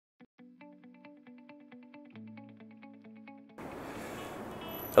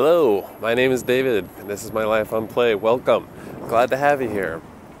Hello, my name is David, and this is My Life on Play. Welcome. Glad to have you here.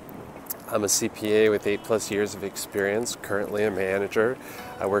 I'm a CPA with 8+ years of experience, currently a manager.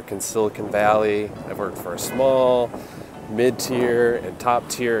 I work in Silicon Valley. I've worked for a small, mid-tier, and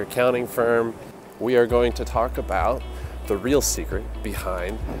top-tier accounting firm. We are going to talk about the real secret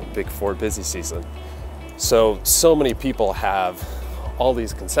behind Big Four busy season. So many people have all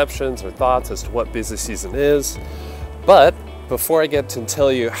these conceptions or thoughts as to what busy season is, but before I get to tell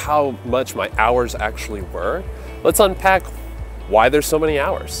you how much my hours actually were, let's unpack why there's so many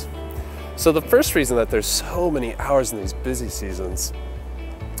hours. So the first reason that there's so many hours in these busy seasons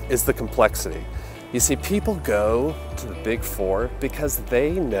is the complexity. You see, people go to the Big Four because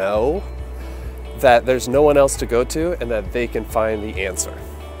they know that there's no one else to go to and that they can find the answer.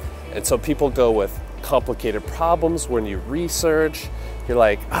 And so people go with complicated problems. When you research, you're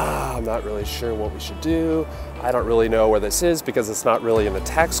like, I'm not really sure what we should do. I don't really know where this is because it's not really in the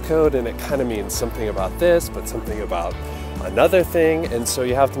tax code and it kind of means something about this, but something about another thing. And so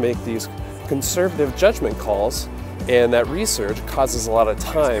you have to make these conservative judgment calls, and that research causes a lot of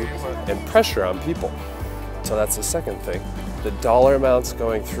time and pressure on people. So that's the second thing. The dollar amounts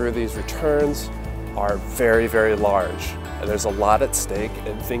going through these returns are very, very large, and there's a lot at stake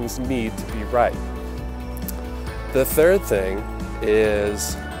and things need to be right. The third thing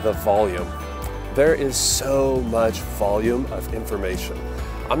is the volume. There is so much volume of information.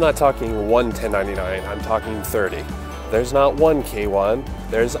 I'm not talking one 1099, I'm talking 30. There's not one K1,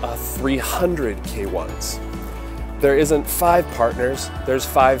 there's 300 K1s. There isn't 5 partners, there's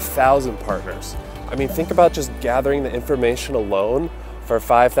 5,000 partners. I mean, think about just gathering the information alone for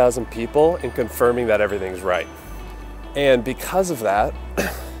 5,000 people and confirming that everything's right. And because of that,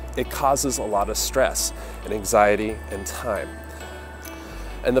 it causes a lot of stress and anxiety and time.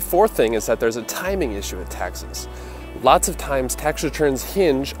 And the fourth thing is that there's a timing issue with taxes. Lots of times tax returns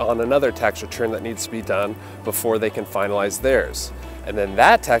hinge on another tax return that needs to be done before they can finalize theirs. And then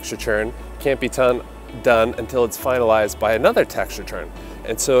that tax return can't be done until it's finalized by another tax return.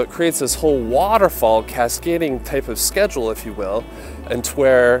 And so it creates this whole waterfall cascading type of schedule, if you will, and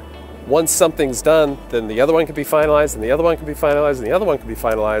where once something's done, then the other one can be finalized, and the other one can be finalized, and the other one can be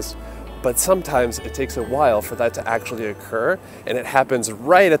finalized. But sometimes it takes a while for that to actually occur, and it happens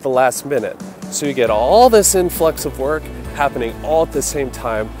right at the last minute. So you get all this influx of work happening all at the same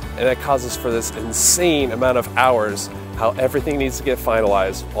time, and that causes for this insane amount of hours, how everything needs to get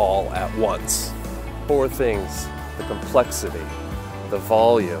finalized all at once. 4 things: the complexity, the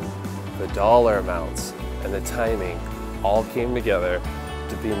volume, the dollar amounts, and the timing all came together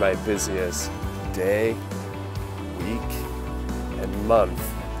to be my busiest day, week, and month,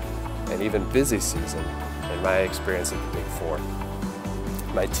 and even busy season in my experience at the Big Four.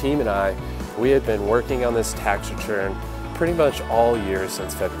 My team and I, we had been working on this tax return pretty much all year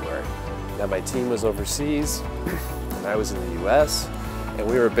since February. Now my team was overseas and I was in the US, and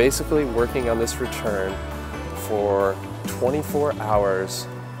we were basically working on this return for 24 hours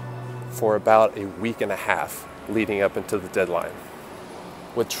for about a week and a half leading up into the deadline.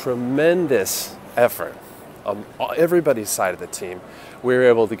 With tremendous effort on everybody's side of the team, we were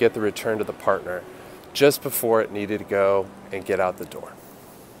able to get the return to the partner just before it needed to go and get out the door.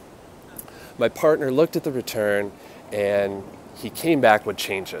 My partner looked at the return and he came back with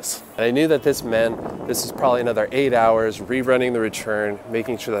changes. And I knew that this meant this is probably another 8 hours rerunning the return,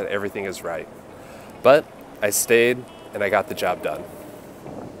 making sure that everything is right. But I stayed and I got the job done.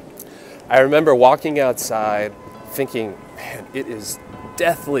 I remember walking outside thinking, man, it is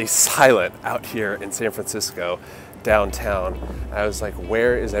deathly silent out here in San Francisco, downtown. I was like,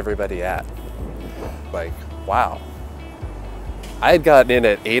 where is everybody at? Like, wow. I had gotten in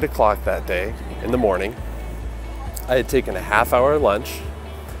at 8 o'clock that day in the morning. I had taken a half-hour lunch.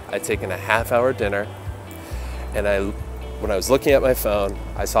 I had taken a half-hour dinner. And when I was looking at my phone,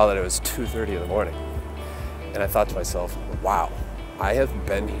 I saw that it was 2:30 in the morning. And I thought to myself, wow, I have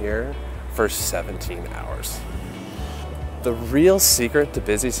been here for 17 hours. The real secret to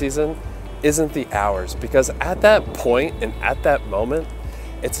busy season isn't the hours, because at that point and at that moment,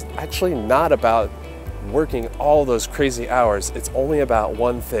 it's actually not about working all those crazy hours. It's only about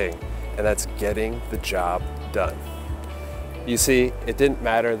one thing, and that's getting the job done. You see, it didn't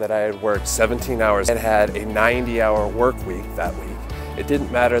matter that I had worked 17 hours and had a 90-hour work week that week. It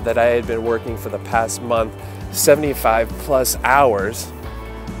didn't matter that I had been working for the past month 75+ hours.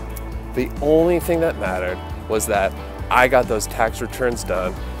 The only thing that mattered was that I got those tax returns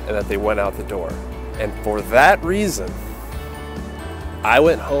done and that they went out the door. And for that reason, I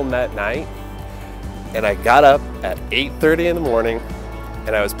went home that night and I got up at 8:30 in the morning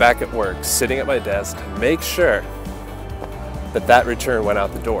and I was back at work, sitting at my desk to make sure but that return went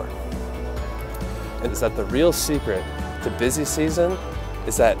out the door. And is that the real secret to busy season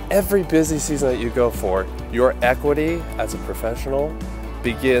is that every busy season that you go for, your equity as a professional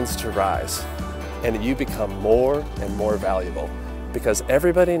begins to rise and you become more and more valuable, because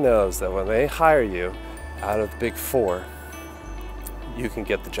everybody knows that when they hire you out of the Big Four, you can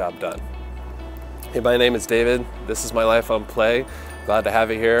get the job done. Hey, my name is David. This is My Life on Play. Glad to have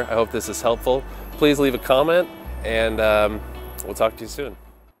you here. I hope this is helpful. Please leave a comment and we'll talk to you soon.